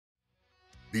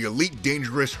The Elite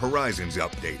Dangerous Horizons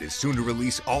update is soon to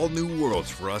release all new worlds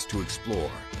for us to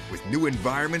explore, with new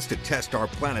environments to test our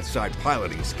planet-side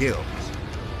piloting skills.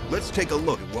 Let's take a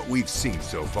look at what we've seen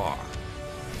so far.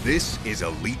 This is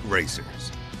Elite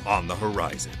Racers on the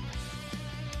horizon.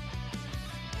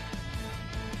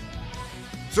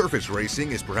 Surface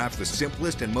racing is perhaps the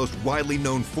simplest and most widely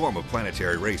known form of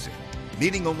planetary racing,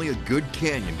 needing only a good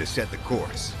canyon to set the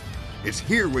course. It's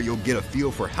here where you'll get a feel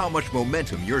for how much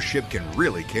momentum your ship can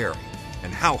really carry,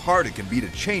 and how hard it can be to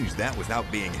change that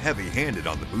without being heavy-handed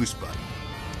on the boost button.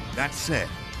 That said,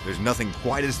 there's nothing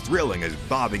quite as thrilling as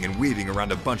bobbing and weaving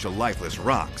around a bunch of lifeless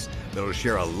rocks that'll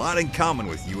share a lot in common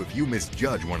with you if you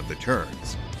misjudge one of the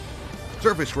turns.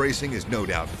 Surface racing is no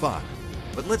doubt fun,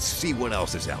 but let's see what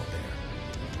else is out there.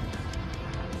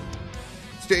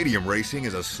 Stadium racing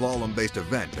is a slalom-based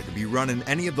event that can be run in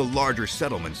any of the larger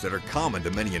settlements that are common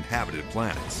to many inhabited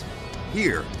planets.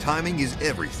 Here, timing is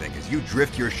everything as you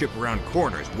drift your ship around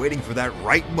corners waiting for that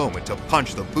right moment to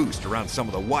punch the boost around some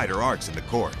of the wider arcs in the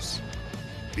course.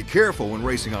 Be careful when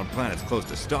racing on planets close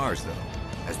to stars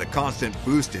though, as the constant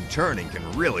boost and turning can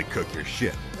really cook your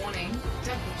ship. Warning,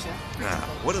 temperature critical. Now,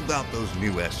 what about those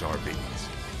new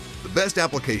SRVs? The best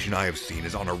application I have seen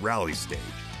is on a rally stage,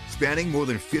 spanning more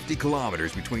than 50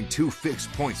 kilometers between two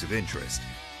fixed points of interest.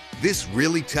 This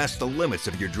really tests the limits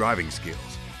of your driving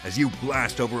skills, as you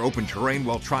blast over open terrain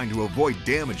while trying to avoid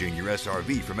damaging your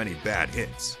SRV from any bad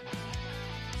hits.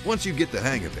 Once you get the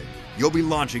hang of it, you'll be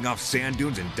launching off sand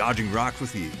dunes and dodging rocks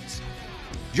with ease.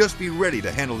 Just be ready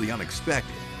to handle the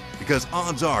unexpected, because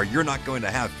odds are you're not going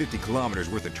to have 50 kilometers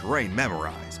worth of terrain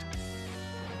memorized.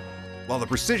 While the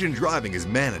precision driving is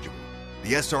manageable,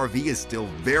 the SRV is still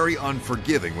very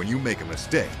unforgiving when you make a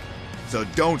mistake, so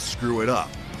don't screw it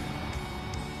up.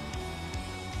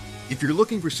 If you're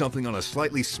looking for something on a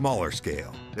slightly smaller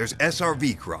scale, there's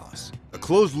SRV Cross, a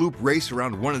closed-loop race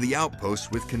around one of the outposts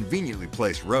with conveniently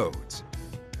placed roads.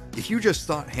 If you just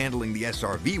thought handling the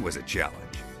SRV was a challenge,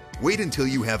 wait until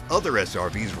you have other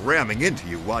SRVs ramming into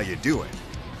you while you do it.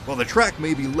 While the track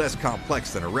may be less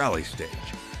complex than a rally stage,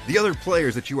 the other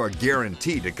players that you are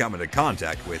guaranteed to come into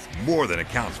contact with more than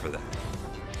accounts for that.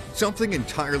 Something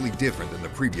entirely different than the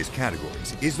previous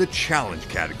categories is the challenge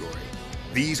category.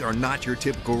 These are not your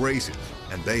typical races,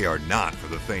 and they are not for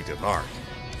the faint of heart.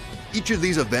 Each of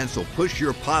these events will push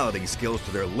your piloting skills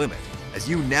to their limit as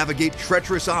you navigate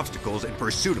treacherous obstacles in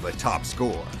pursuit of a top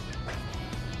score.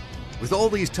 With all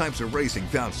these types of racing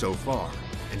found so far,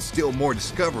 and still more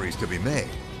discoveries to be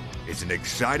made, it's an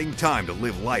exciting time to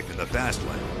live life in the fast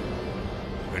lane.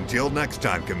 Until next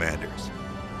time, Commanders,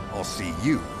 I'll see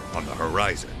you on the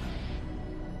horizon.